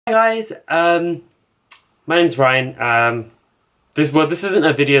Hey guys, my name's Ryan. This isn't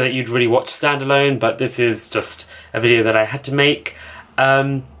a video that you'd really watch standalone, but this is just a video that I had to make.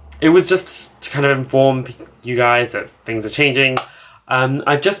 It was just to kind of inform you guys that things are changing.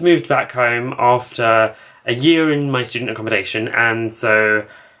 I've just moved back home after a year in my student accommodation, and so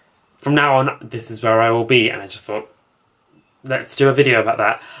from now on this is where I will be, and I just thought, let's do a video about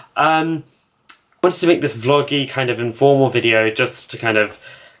that. I wanted to make this vloggy kind of informal video just to kind of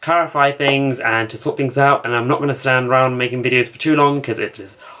clarify things and to sort things out, and I'm not going to stand around making videos for too long because it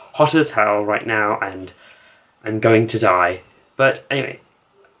is hot as hell right now and I'm going to die. But anyway,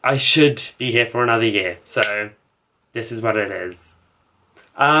 I should be here for another year, so this is what it is.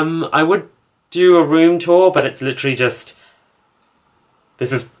 I would do a room tour, but it's literally just,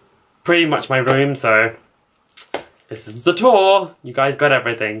 this is pretty much my room, so this is the tour. You guys got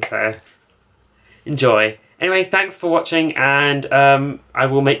everything, so enjoy. Anyway, thanks for watching, and I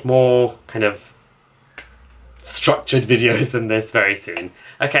will make more kind of structured videos than this very soon.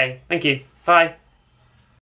 Okay, thank you. Bye.